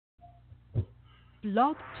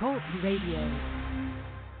Blog Talk Radio.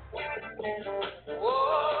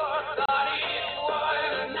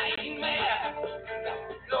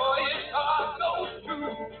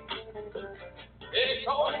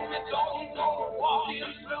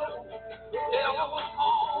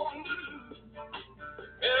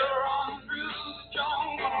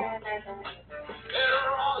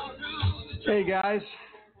 Hey guys,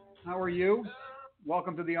 how are you?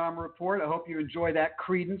 Welcome to the Armor Report. I hope you enjoy that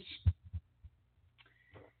credence.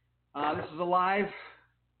 This is a live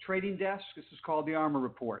trading desk. This is called the Armor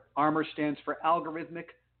Report. Armor stands for Algorithmic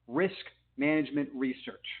Risk Management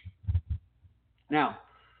Research. Now,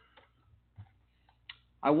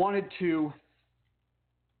 I wanted to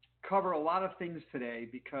cover a lot of things today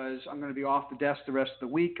because I'm going to be off the desk the rest of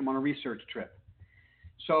the week. I'm on a research trip.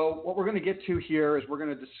 So what we're going to get to here is we're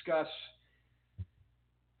going to discuss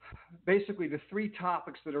basically the three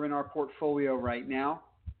topics that are in our portfolio right now.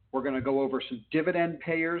 We're going to go over some dividend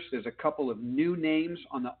payers. There's a couple of new names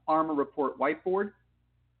on the Armor Report whiteboard.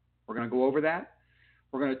 We're going to go over that.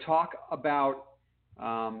 We're going to talk about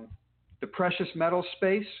the precious metal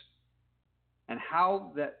space and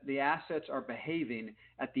how the assets are behaving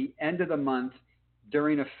at the end of the month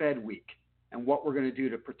during a Fed week and what we're going to do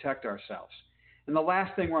to protect ourselves. And the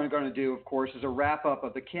last thing we're going to do, of course, is a wrap-up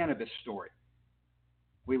of the cannabis story.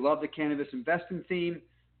 We love the cannabis investing theme.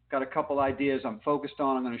 Got a couple ideas I'm focused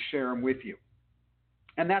on. I'm going to share them with you.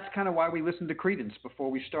 And that's kind of why we listen to Credence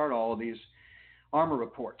before we start all of these Armor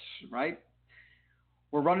Reports, right?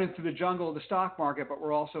 We're running through the jungle of the stock market, but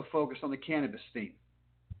we're also focused on the cannabis theme.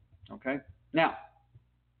 Okay? Now,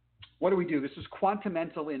 what do we do? This is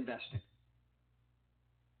quantamental investing.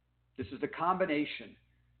 This is the combination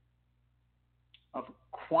of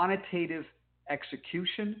quantitative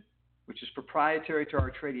execution, which is proprietary to our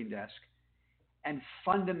trading desk, and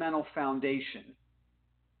fundamental foundation,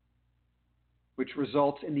 which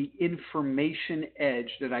results in the information edge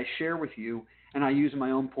that I share with you and I use in my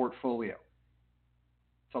own portfolio.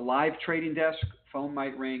 It's a live trading desk. Phone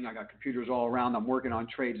might ring. I got computers all around. I'm working on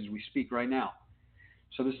trades as we speak right now.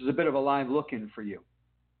 So this is a bit of a live look-in for you.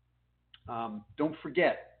 Don't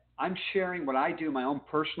forget, I'm sharing what I do in my own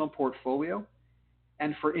personal portfolio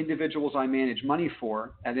and for individuals I manage money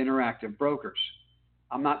for at Interactive Brokers.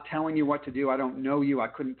 I'm not telling you what to do. I don't know you. I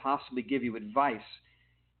couldn't possibly give you advice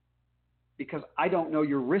because I don't know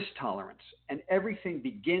your risk tolerance. And everything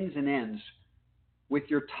begins and ends with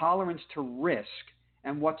your tolerance to risk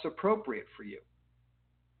and what's appropriate for you.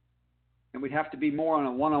 And we'd have to be more on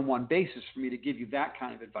a one-on-one basis for me to give you that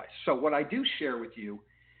kind of advice. So what I do share with you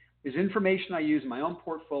is information I use in my own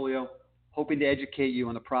portfolio, hoping to educate you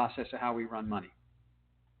on the process of how we run money.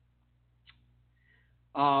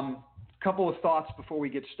 Couple of thoughts before we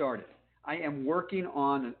get started. I am working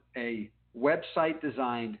on a website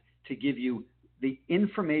designed to give you the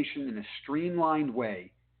information in a streamlined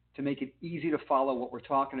way to make it easy to follow what we're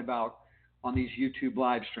talking about on these YouTube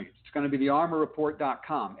live streams. It's going to be the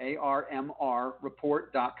armorreport.com, A-R-M-R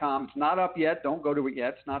report.com. It's not up yet. Don't go to it yet.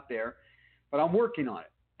 It's not there. But I'm working on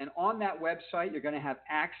it. And on that website, you're going to have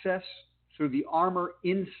access through the Armor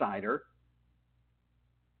Insider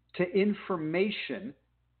to information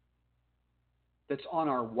that's on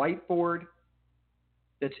our whiteboard,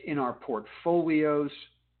 that's in our portfolios.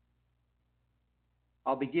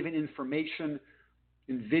 I'll be giving information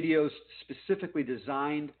in videos specifically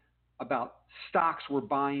designed about stocks we're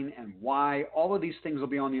buying and why. All of these things will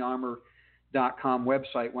be on the armor.com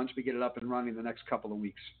website once we get it up and running the next couple of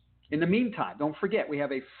weeks. In the meantime, don't forget, we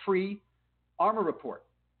have a free Armor Report.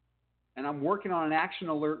 And I'm working on an action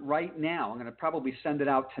alert right now. I'm going to probably send it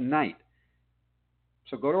out tonight.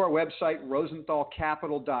 So go to our website,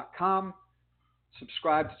 rosenthalcapital.com,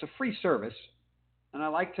 subscribe. It's a free service. And I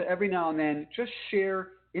like to, every now and then, just share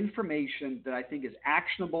information that I think is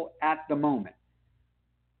actionable at the moment.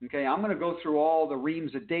 Okay, I'm going to go through all the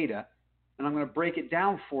reams of data, and I'm going to break it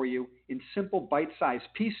down for you in simple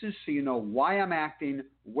bite-sized pieces so you know why I'm acting,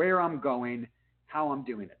 where I'm going, how I'm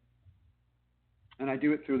doing it. And I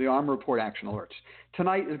do it through the Armor Report action alerts.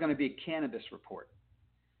 Tonight is going to be a cannabis report.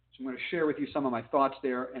 So I'm going to share with you some of my thoughts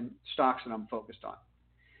there and stocks that I'm focused on.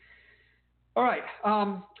 All right.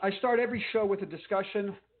 I start every show with a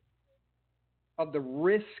discussion of the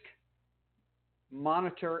risk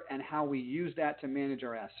monitor and how we use that to manage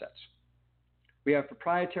our assets. We have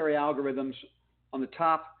proprietary algorithms on the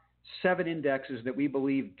top 7 indexes that we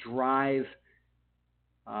believe drive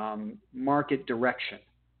market direction.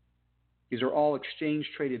 These are all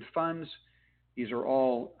exchange-traded funds. These are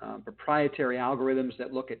all proprietary algorithms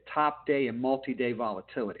that look at top-day and multi-day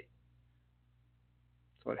volatility.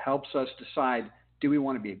 So it helps us decide, do we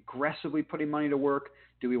want to be aggressively putting money to work?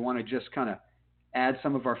 Do we want to just kind of add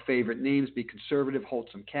some of our favorite names, be conservative, hold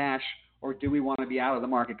some cash, or do we want to be out of the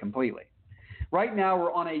market completely? Right now,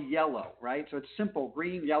 we're on a yellow, right? So it's simple: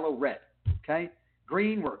 green, yellow, red. Okay?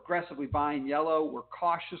 Green, we're aggressively buying. Yellow, we're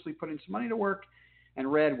cautiously putting some money to work. And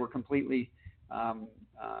red, we're completely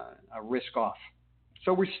risk off.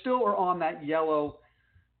 So we still are on that yellow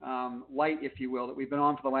light, if you will, that we've been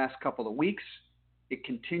on for the last couple of weeks. It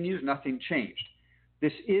continues. Nothing changed.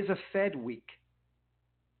 This is a Fed week.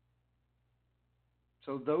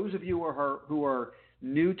 So those of you who are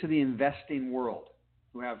new to the investing world,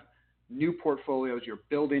 who have new portfolios, you're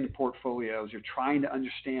building portfolios, you're trying to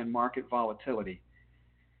understand market volatility,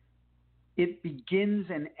 it begins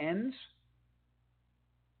and ends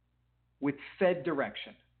with Fed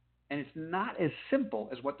direction. And it's not as simple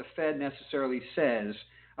as what the Fed necessarily says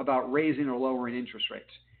about raising or lowering interest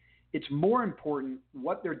rates. It's more important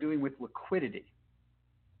what they're doing with liquidity.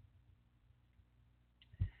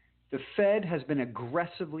 The Fed has been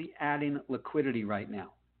aggressively adding liquidity right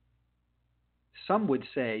now. Some would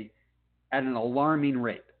say at an alarming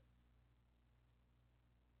rate.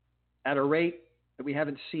 At a rate that we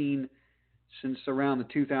haven't seen since around the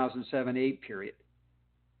 2007-8 period.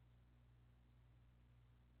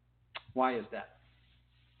 Why is that?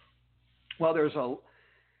 Well, there's a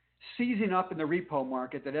seizing up in the repo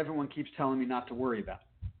market that everyone keeps telling me not to worry about.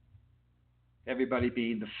 Everybody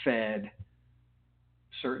being the Fed,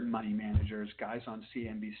 certain money managers, guys on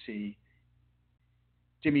CNBC,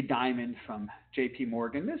 Jimmy Dimon from JP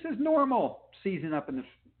Morgan. This is normal, seizing up in the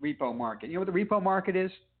repo market. You know what the repo market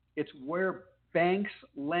is? It's where banks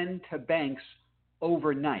lend to banks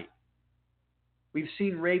overnight. We've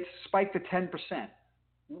seen rates spike to 10%.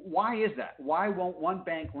 Why is that? Why won't one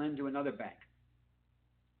bank lend to another bank?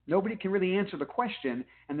 Nobody can really answer the question,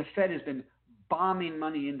 and the Fed has been bombing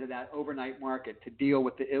money into that overnight market to deal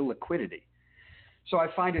with the illiquidity. So I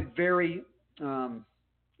find it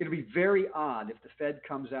it'll be very odd if the Fed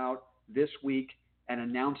comes out this week and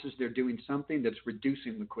announces they're doing something that's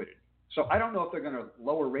reducing liquidity. So I don't know if they're going to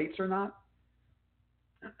lower rates or not.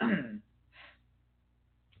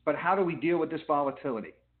 But how do we deal with this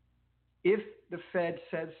volatility? If the Fed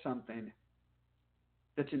says something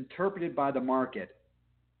that's interpreted by the market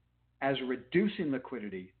as reducing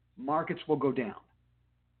liquidity, markets will go down.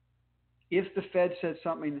 If the Fed says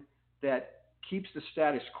something that keeps the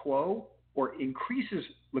status quo or increases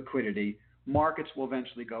liquidity, markets will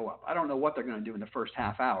eventually go up. I don't know what they're going to do in the first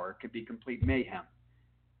half hour. It could be complete mayhem.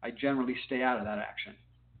 I generally stay out of that action.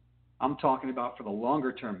 I'm talking about for the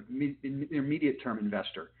longer term, intermediate term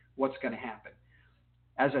investor, what's going to happen.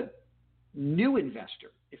 As a new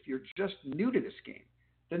investor, if you're just new to this game,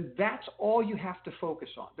 then that's all you have to focus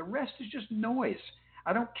on. The rest is just noise.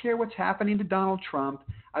 I don't care what's happening to Donald Trump.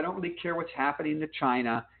 I don't really care what's happening to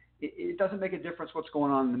China. It doesn't make a difference what's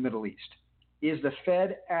going on in the Middle East. Is the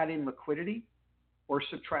Fed adding liquidity or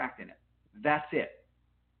subtracting it? That's it.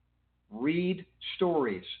 Read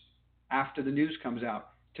stories after the news comes out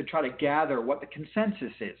to try to gather what the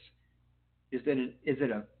consensus is. Is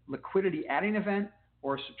it a liquidity adding event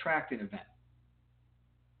or a subtracting event?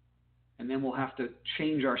 And then we'll have to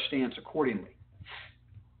change our stance accordingly.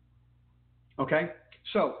 Okay?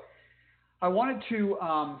 So I wanted to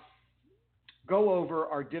go over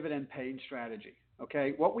our dividend paying strategy.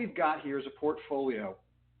 Okay? What we've got here is a portfolio.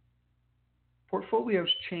 Portfolios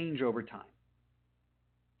change over time,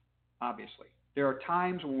 obviously. There are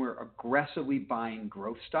times when we're aggressively buying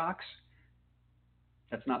growth stocks.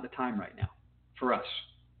 That's not the time right now for us.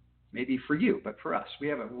 Maybe for you, but for us. We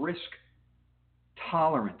have a risk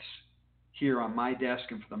tolerance here on my desk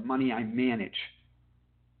and for the money I manage.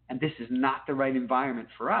 And this is not the right environment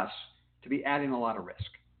for us to be adding a lot of risk.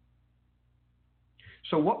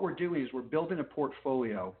 So what we're doing is we're building a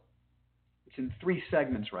portfolio. It's in 3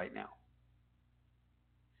 segments right now.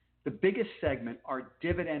 The biggest segment are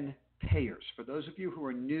dividend payers. For those of you who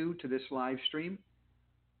are new to this live stream,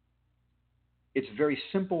 it's very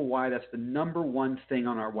simple why that's the number one thing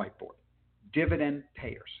on our whiteboard. Dividend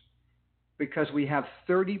payers. Because we have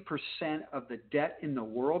 30% of the debt in the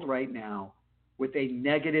world right now with a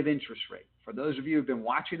negative interest rate. For those of you who have been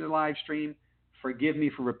watching the live stream, forgive me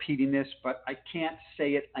for repeating this, but I can't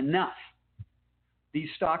say it enough. These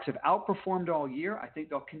stocks have outperformed all year. I think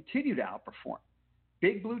they'll continue to outperform.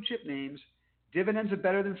 Big blue chip names, dividends are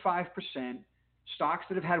better than 5%, stocks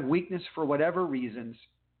that have had weakness for whatever reasons.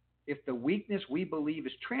 If the weakness we believe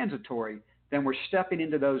is transitory, then we're stepping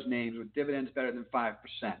into those names with dividends better than 5%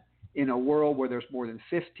 in a world where there's more than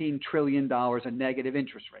 $15 trillion in negative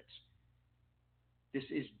interest rates. This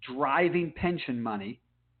is driving pension money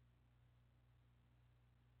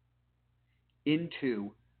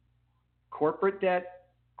into corporate debt,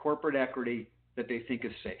 corporate equity, that they think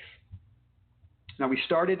is safe. Now, we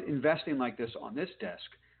started investing like this on this desk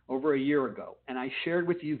over a year ago, and I shared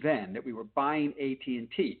with you then that we were buying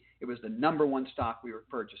AT&T. It was the number one stock we were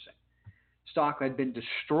purchasing. Stock had been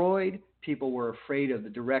destroyed. People were afraid of the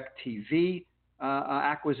DirecTV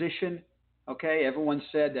acquisition. Okay, everyone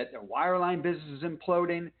said that their wireline business is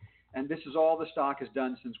imploding, and this is all the stock has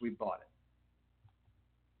done since we bought it.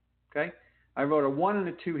 Okay, I wrote a 1 and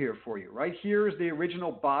a 2 here for you. Right here is the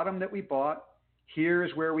original bottom that we bought. Here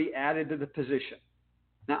is where we added to the position.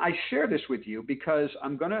 Now, I share this with you because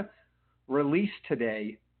I'm going to release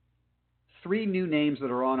today 3 new names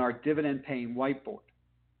that are on our dividend-paying whiteboard.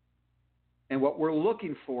 And what we're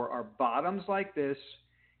looking for are bottoms like this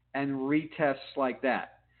and retests like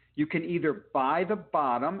that. You can either buy the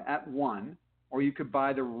bottom at 1 or you could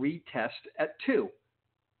buy the retest at 2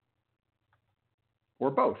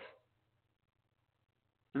 or both.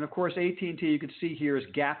 And of course, AT&T, you can see here, is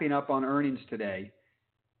gapping up on earnings today.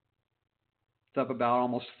 It's up about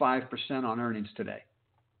almost 5% on earnings today.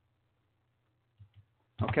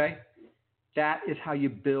 Okay? That is how you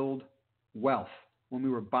build wealth. When we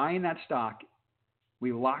were buying that stock,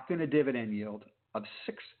 we locked in a dividend yield of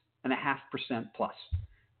 6.5% plus.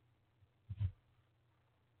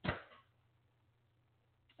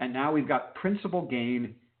 And now we've got principal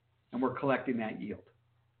gain, and we're collecting that yield.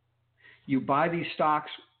 You buy these stocks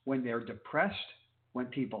when they're depressed, when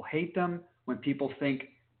people hate them, when people think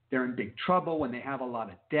they're in big trouble, when they have a lot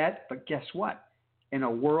of debt. But guess what? In a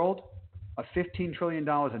world of $15 trillion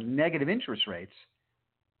in negative interest rates,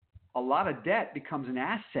 a lot of debt becomes an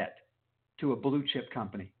asset to a blue chip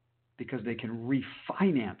company because they can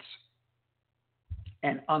refinance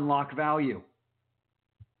and unlock value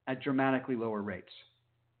at dramatically lower rates.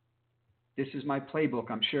 This is my playbook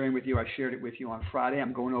I'm sharing with you. I shared it with you on Friday.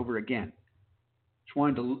 I'm going over it again. Just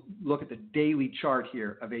wanted to look at the daily chart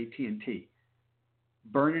here of AT&T.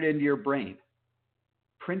 Burn it into your brain.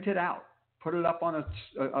 Print it out. Put it up on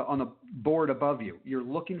a board above you. You're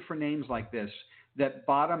looking for names like this that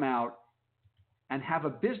bottom out and have a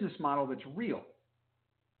business model that's real.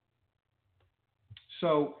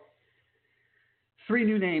 So 3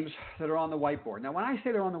 new names that are on the whiteboard. Now, when I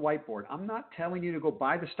say they're on the whiteboard, I'm not telling you to go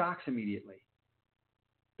buy the stocks immediately.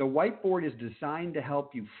 The whiteboard is designed to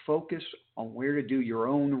help you focus on where to do your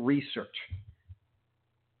own research.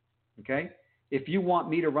 Okay? If you want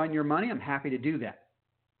me to run your money, I'm happy to do that.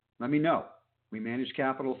 Let me know. We manage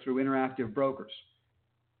capital through Interactive Brokers.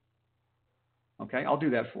 Okay? I'll do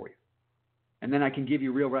that for you. And then I can give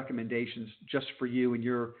you real recommendations just for you and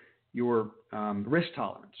your risk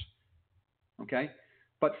tolerance. Okay?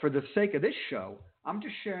 But for the sake of this show, I'm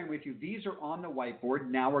just sharing with you, these are on the whiteboard.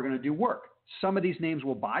 Now we're going to do work. Some of these names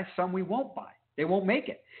we'll buy, some we won't buy. They won't make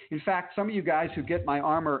it. In fact, some of you guys who get my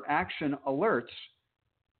Armor Action alerts,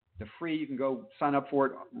 the free, you can go sign up for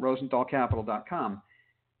it, rosenthalcapital.com.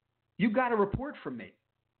 You got a report from me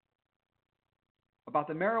about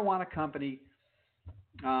the marijuana company,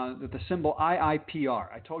 the symbol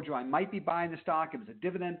IIPR. I told you I might be buying the stock. It was a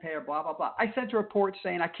dividend payer, blah, blah, blah. I sent a report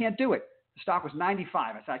saying I can't do it. The stock was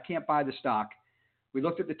 95. I said I can't buy the stock. We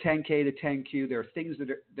looked at the 10K to 10Q. There are things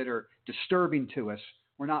that are disturbing to us.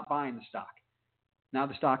 We're not buying the stock. Now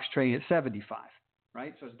the stock's trading at 75,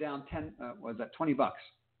 right? So it's down 20 bucks.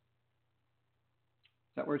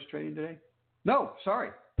 Is that where it's trading today? No,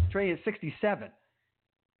 sorry. It's trading at 67.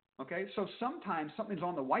 Okay, so sometimes something's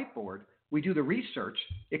on the whiteboard. We do the research.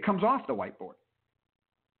 It comes off the whiteboard.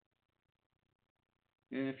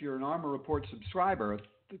 And if you're an Armor Report subscriber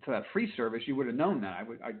to that free service, you would have known that.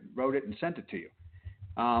 I wrote it and sent it to you.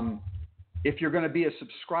 If you're going to be a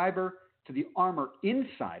subscriber to the Armor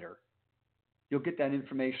Insider, you'll get that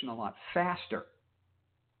information a lot faster.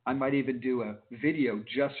 I might even do a video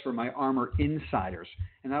just for my Armor Insiders,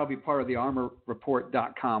 and that'll be part of the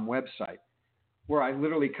armorreport.com website, where I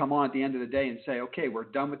literally come on at the end of the day and say, okay, we're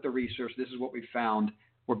done with the research. This is what we found.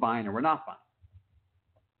 We're buying or we're not buying.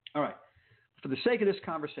 All right. For the sake of this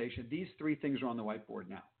conversation, these 3 things are on the whiteboard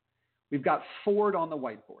now. We've got Ford on the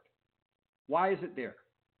whiteboard. Why is it there?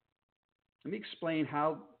 Let me explain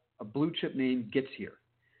how a blue chip name gets here.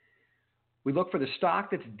 We look for the stock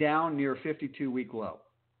that's down near a 52-week low.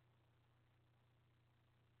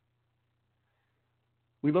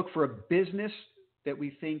 We look for a business that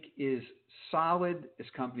we think is solid. This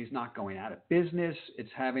company's not going out of business.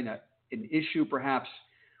 It's having an issue, perhaps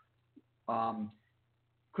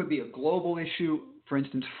could be a global issue. For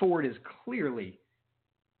instance, Ford is clearly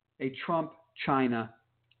a Trump-China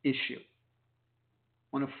issue.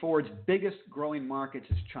 One of Ford's biggest growing markets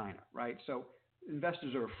is China, right? So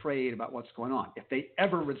investors are afraid about what's going on. If they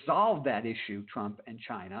ever resolve that issue, Trump and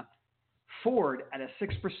China, Ford at a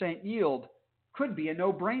 6% yield could be a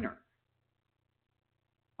no-brainer.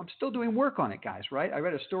 I'm still doing work on it, guys, right? I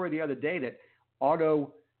read a story the other day that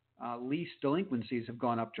auto lease delinquencies have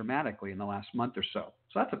gone up dramatically in the last month or so.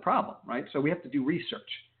 So that's a problem, right? So we have to do research.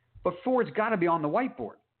 But Ford's got to be on the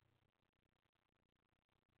whiteboard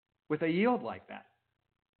with a yield like that.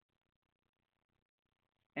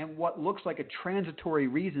 And what looks like a transitory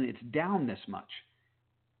reason it's down this much,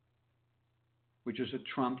 which is a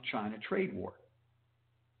Trump-China trade war.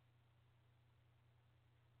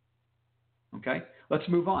 Okay, let's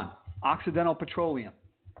move on. Occidental Petroleum.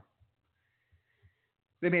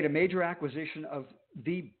 They made a major acquisition of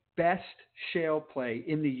the best shale play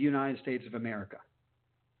in the United States of America.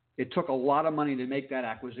 It took a lot of money to make that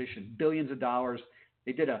acquisition, billions of dollars.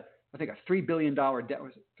 They did I think a $3 billion debt.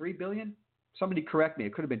 Was it $3 billion? Somebody correct me.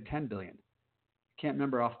 It could have been $10 billion. Can't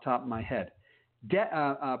remember off the top of my head.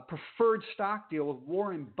 Preferred stock deal with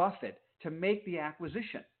Warren Buffett to make the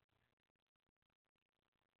acquisition.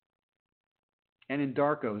 And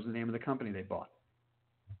Endarco is the name of the company they bought.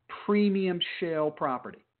 Premium shale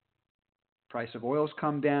property. Price of oil's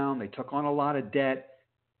come down. They took on a lot of debt,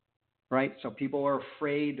 right? So people are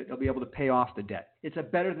afraid that they'll be able to pay off the debt. It's a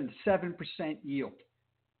better than 7% yield.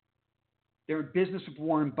 They're in business with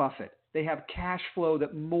Warren Buffett. They have cash flow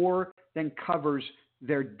that more than covers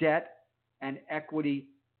their debt and equity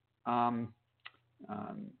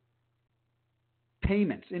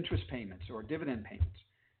payments, interest payments, or dividend payments.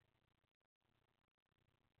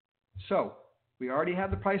 So we already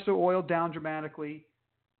have the price of oil down dramatically.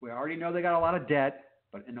 We already know they got a lot of debt,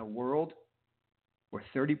 but in a world where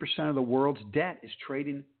 30% of the world's debt is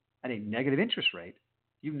trading at a negative interest rate,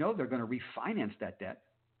 you know they're going to refinance that debt.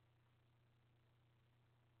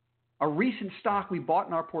 A recent stock we bought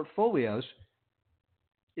in our portfolios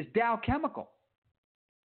is Dow Chemical.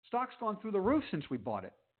 Stock's gone through the roof since we bought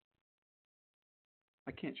it.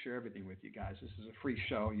 I can't share everything with you guys. This is a free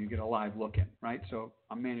show. You get a live look in, right? So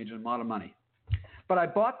I'm managing a lot of money. But I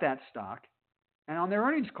bought that stock, and on their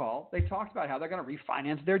earnings call, they talked about how they're going to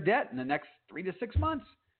refinance their debt in the next 3 to 6 months.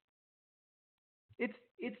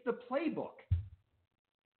 It's the playbook.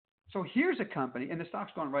 So here's a company, and the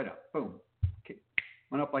stock's gone right up. Boom. Okay.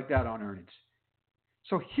 Went up like that on earnings.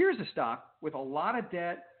 So here's a stock with a lot of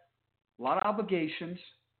debt, a lot of obligations.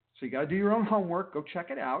 So you got to do your own homework. Go check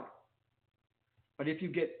it out. But if you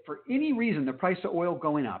get, for any reason, the price of oil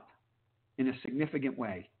going up in a significant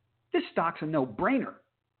way, this stock's a no-brainer.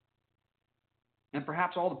 And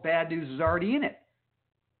perhaps all the bad news is already in it.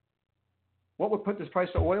 What would put this price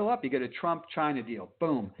of oil up? You get a Trump-China deal.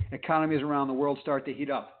 Boom. Economies around the world start to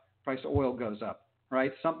heat up. Price of oil goes up,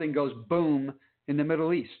 right? Something goes boom in the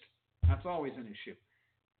Middle East. That's always an issue.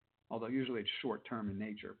 Although usually it's short-term in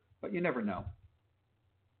nature. But you never know.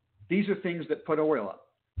 These are things that put oil up.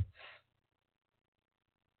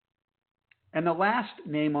 And the last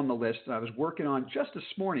name on the list that I was working on just this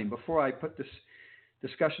morning before I put this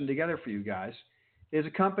discussion together for you guys is a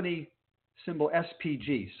company, symbol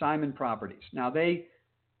SPG, Simon Properties. Now, they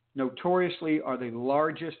notoriously are the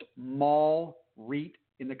largest mall REIT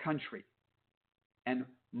in the country. And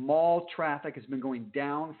mall traffic has been going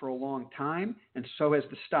down for a long time, and so has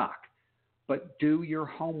the stock. But do your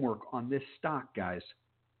homework on this stock, guys,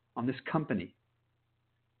 on this company.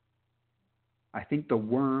 I think the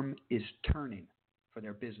worm is turning for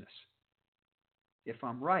their business. If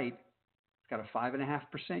I'm right, it's got a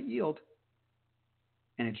 5.5% yield,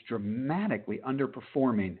 and it's dramatically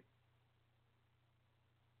underperforming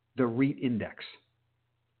the REIT index.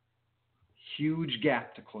 Huge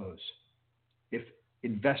gap to close if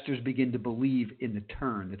investors begin to believe in the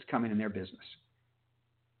turn that's coming in their business.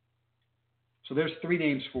 So there's 3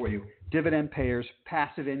 names for you. Dividend payers,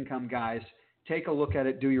 passive income guys. Take a look at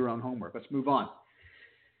it. Do your own homework. Let's move on.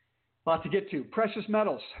 A lot to get to. Precious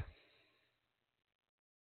metals.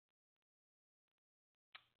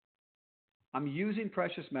 I'm using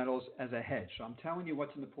precious metals as a hedge. So I'm telling you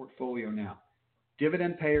what's in the portfolio now.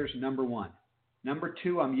 Dividend payers, number 1. Number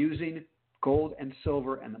 2, I'm using gold and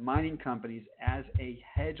silver and the mining companies as a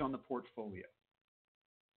hedge on the portfolio.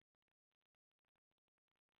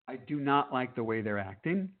 I do not like the way they're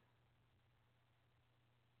acting.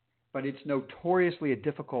 But it's notoriously a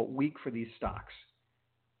difficult week for these stocks.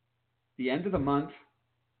 The end of the month,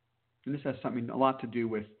 and this has a lot to do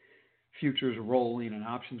with futures rolling and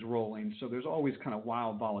options rolling, so there's always kind of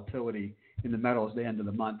wild volatility in the metals at the end of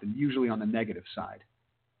the month, and usually on the negative side.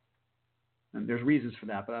 And there's reasons for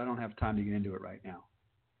that, but I don't have time to get into it right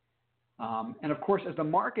now. And of course, as the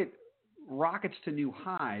market rockets to new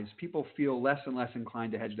highs, people feel less and less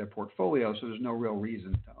inclined to hedge their portfolio, so there's no real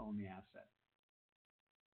reason to own the asset.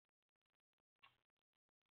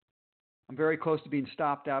 I'm very close to being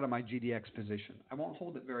stopped out of my GDX position. I won't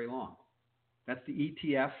hold it very long. That's the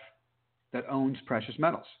ETF that owns precious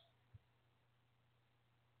metals.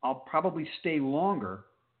 I'll probably stay longer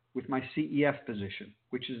with my CEF position,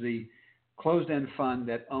 which is the closed-end fund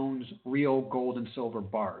that owns real gold and silver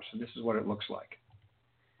bars. And this is what it looks like.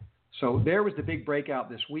 So there was the big breakout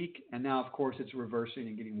this week, and now, of course, it's reversing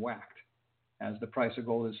and getting whacked as the price of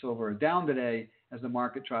gold and silver are down today as the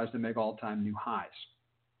market tries to make all-time new highs.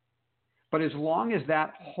 But as long as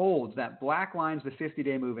that holds, that black line's the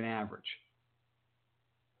 50-day moving average.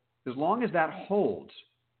 As long as that holds,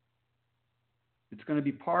 it's going to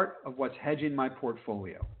be part of what's hedging my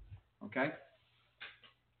portfolio, okay?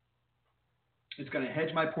 It's going to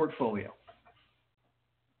hedge my portfolio.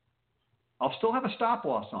 I'll still have a stop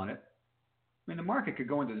loss on it. I mean, the market could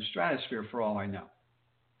go into the stratosphere for all I know.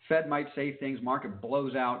 Fed might say things, market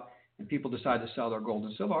blows out, and people decide to sell their gold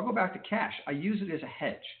and silver. I'll go back to cash. I use it as a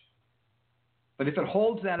hedge. But if it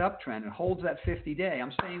holds that uptrend, it holds that 50-day,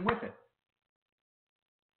 I'm staying with it.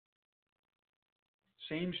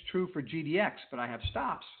 Same's true for GDX, but I have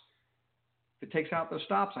stops. If it takes out those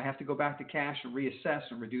stops, I have to go back to cash and reassess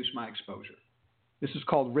and reduce my exposure. This is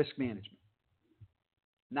called risk management.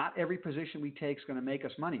 Not every position we take is going to make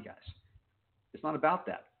us money, guys. It's not about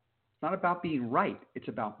that. It's not about being right. It's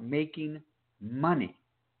about making money.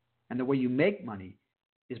 And the way you make money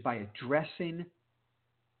is by addressing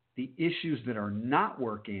the issues that are not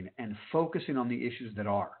working and focusing on the issues that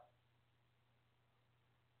are.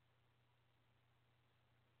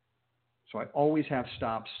 So I always have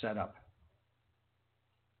stops set up.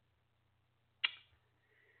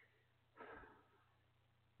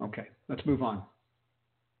 Okay, let's move on.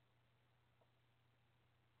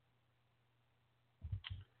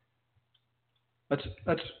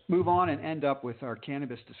 Let's move on and end up with our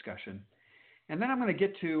cannabis discussion. And then I'm going to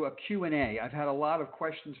get to a Q&A. I've had a lot of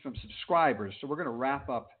questions from subscribers, so we're going to wrap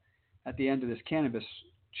up at the end of this cannabis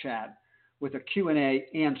chat with a Q&A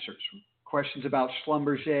answers. Questions about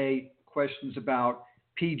Schlumberger, questions about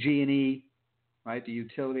PG&E, right, the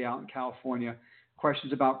utility out in California,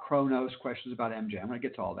 questions about Kronos, questions about MJ. I'm going to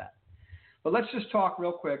get to all that. But let's just talk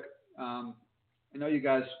real quick. I know you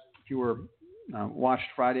guys, if you were watched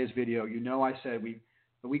Friday's video, you know I said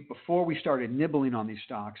the week before we started nibbling on these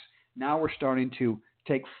stocks, now we're starting to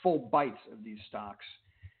take full bites of these stocks.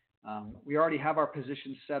 We already have our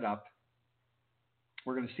positions set up.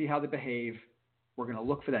 We're going to see how they behave. We're going to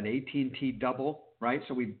look for that AT&T double, right?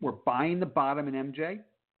 So we're buying the bottom in MJ,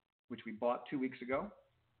 which we bought 2 weeks ago.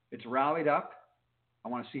 It's rallied up. I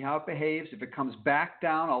want to see how it behaves. If it comes back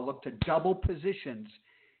down, I'll look to double positions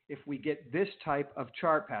if we get this type of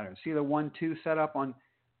chart pattern. See the 1-2 setup on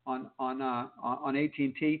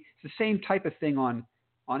AT&T? It's the same type of thing on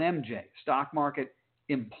MJ. Stock market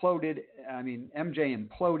imploded. I mean, MJ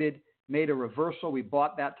imploded, made a reversal. We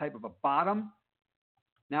bought that type of a bottom.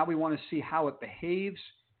 Now we want to see how it behaves,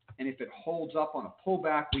 and if it holds up on a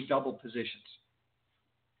pullback, we double positions.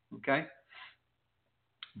 Okay?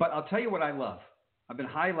 But I'll tell you what I love. I've been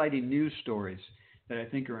highlighting news stories that I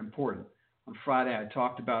think are important. On Friday, I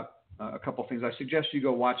talked about a couple things. I suggest you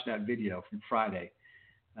go watch that video from Friday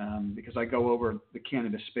because I go over the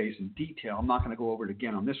cannabis space in detail. I'm not going to go over it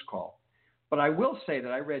again on this call. But I will say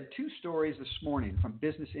that I read 2 stories this morning from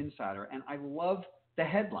Business Insider, and I love the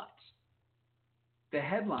headlines. The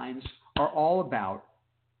headlines are all about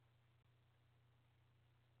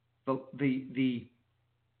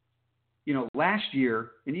last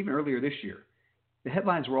year and even earlier this year, the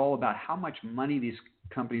headlines were all about how much money these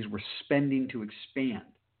companies were spending to expand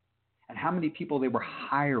and how many people they were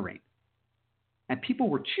hiring. And people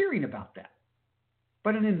were cheering about that.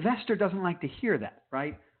 But an investor doesn't like to hear that,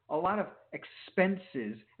 right? A lot of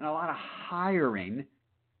expenses and a lot of hiring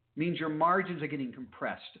means your margins are getting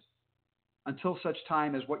compressed until such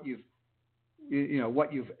time as what you've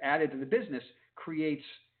added to the business creates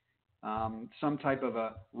some type of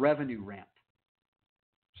a revenue ramp.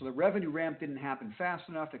 So the revenue ramp didn't happen fast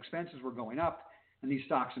enough. Expenses were going up, and these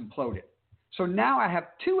stocks imploded. So now I have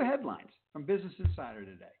 2 headlines from Business Insider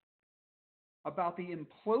today about the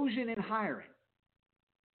implosion in hiring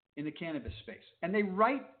in the cannabis space. And they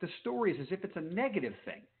write the stories as if it's a negative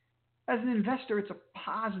thing. As an investor, it's a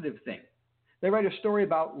positive thing. They write a story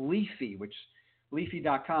about Leafy, which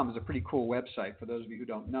Leafy.com is a pretty cool website for those of you who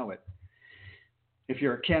don't know it. If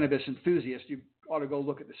you're a cannabis enthusiast, you ought to go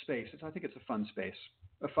look at the space. I think it's a fun space,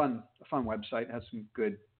 a fun website. It has some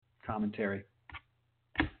good commentary.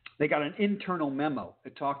 They got an internal memo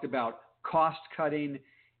that talked about cost cutting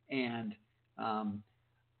and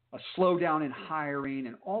a slowdown in hiring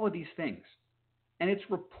and all of these things. And it's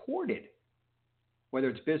reported, whether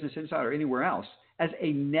it's Business Insider or anywhere else, as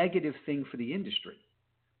a negative thing for the industry.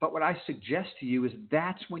 But what I suggest to you is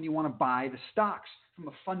that's when you want to buy the stocks from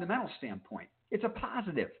a fundamental standpoint. It's a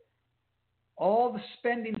positive. All the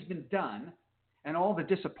spending's been done, and all the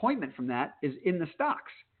disappointment from that is in the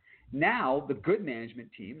stocks. Now, the good management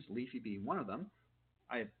teams, Leafy being one of them,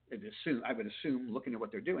 I would assume, looking at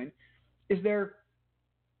what they're doing, is they're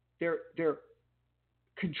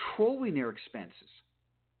controlling their expenses.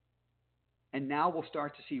 And now we'll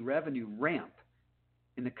start to see revenue ramp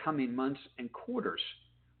in the coming months and quarters.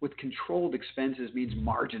 With controlled expenses means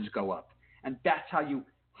margins go up. And that's how you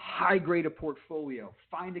high grade a portfolio.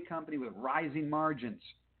 Find a company with rising margins.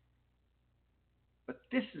 But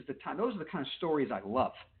this is the time. Those are the kind of stories I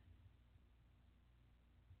love.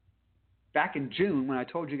 Back in June, when I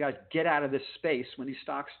told you guys, get out of this space, when these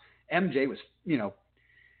stocks, MJ was,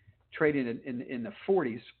 trading in the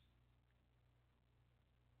 40s.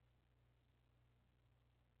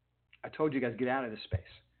 I told you guys, get out of this space.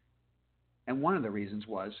 And one of the reasons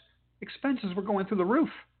was expenses were going through the roof.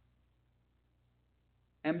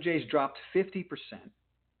 MJ's dropped 50%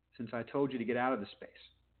 since I told you to get out of the space.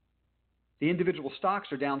 The individual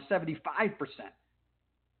stocks are down 75%.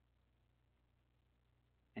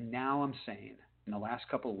 And now I'm saying, in the last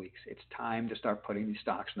couple of weeks, it's time to start putting these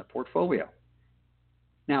stocks in the portfolio.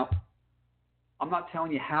 Now, I'm not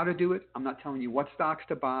telling you how to do it. I'm not telling you what stocks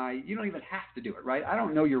to buy. You don't even have to do it, right? I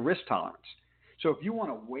don't know your risk tolerance. So if you want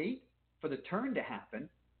to wait for the turn to happen,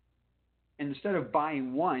 and instead of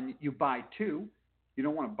buying one, you buy two, you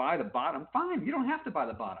don't want to buy the bottom, fine. You don't have to buy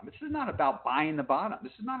the bottom. This is not about buying the bottom.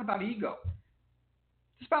 This is not about ego.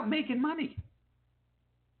 It's about making money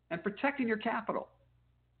and protecting your capital.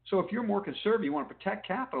 So if you're more conservative, you want to protect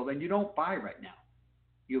capital, then you don't buy right now.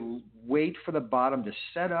 You wait for the bottom to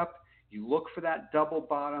set up. You look for that double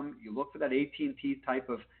bottom. You look for that AT&T type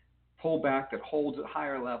of pullback that holds at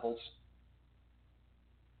higher levels.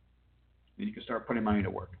 And you can start putting money to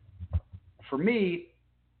work. For me,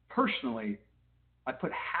 personally, I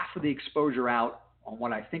put half of the exposure out on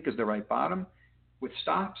what I think is the right bottom with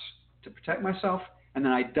stops to protect myself, and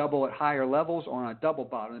then I double at higher levels or on a double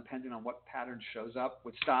bottom, depending on what pattern shows up,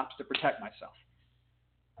 with stops to protect myself.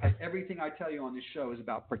 Everything I tell you on this show is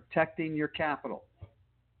about protecting your capital.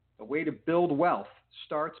 The way to build wealth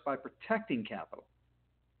starts by protecting capital,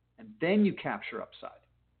 and then you capture upside.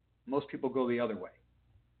 Most people go the other way.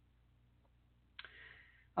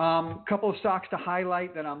 Couple of stocks to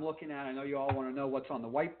highlight that I'm looking at. I know you all want to know what's on the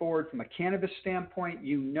whiteboard. From a cannabis standpoint,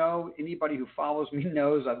 anybody who follows me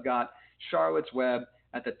knows I've got Charlotte's Web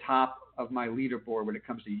at the top of my leaderboard when it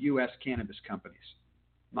comes to U.S. cannabis companies.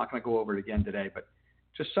 I'm not going to go over it again today, but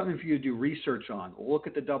just something for you to do research on. Look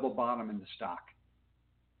at the double bottom in the stock.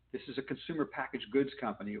 This is a consumer packaged goods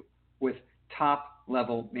company with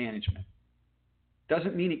top-level management.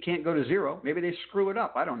 Doesn't mean it can't go to zero. Maybe they screw it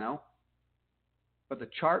up. I don't know. But the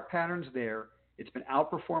chart pattern's there. It's been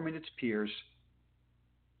outperforming its peers.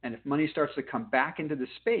 And if money starts to come back into the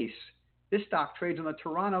space, this stock trades on the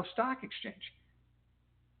Toronto Stock Exchange.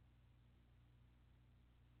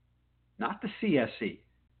 Not the CSE,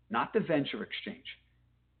 not the Venture Exchange.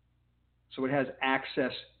 So it has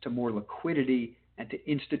access to more liquidity and to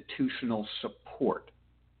institutional support.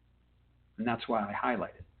 And that's why I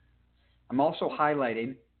highlight it. I'm also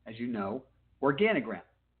highlighting, as you know, Organigram.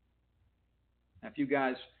 Now, if you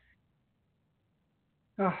guys,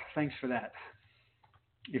 thanks for that.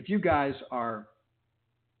 If you guys are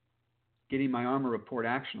getting my Armor Report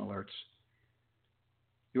action alerts,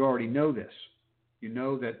 you already know this. You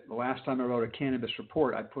know that the last time I wrote a cannabis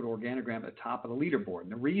report, I put Organigram at the top of the leaderboard.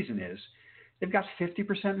 And the reason is they've got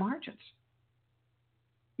 50% margins,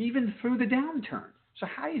 even through the downturn. So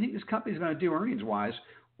how do you think this company is going to do earnings-wise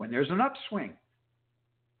when there's an upswing?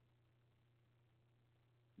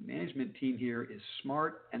 The management team here is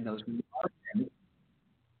smart, and those margins,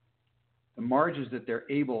 the margins that they're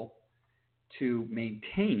able to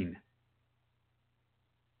maintain,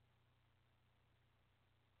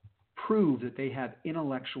 prove that they have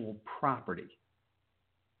intellectual property.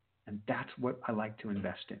 And that's what I like to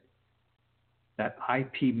invest in, that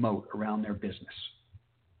IP moat around their business.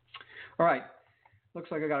 All right. Looks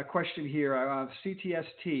like I got a question here.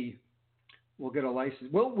 CTST will get a license.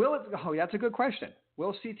 Will it? Oh, that's a good question.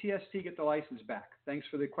 Will CTST get the license back? Thanks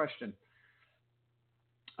for the question.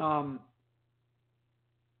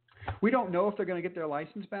 We don't know if they're going to get their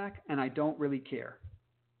license back, and I don't really care.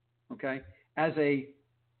 Okay? As a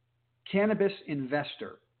cannabis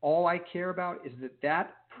investor, all I care about is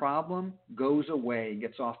that problem goes away,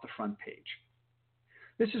 gets off the front page.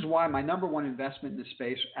 This is why my number one investment in this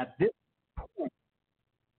space at this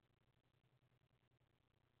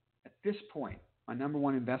point, my number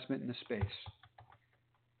one investment in the space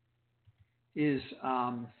is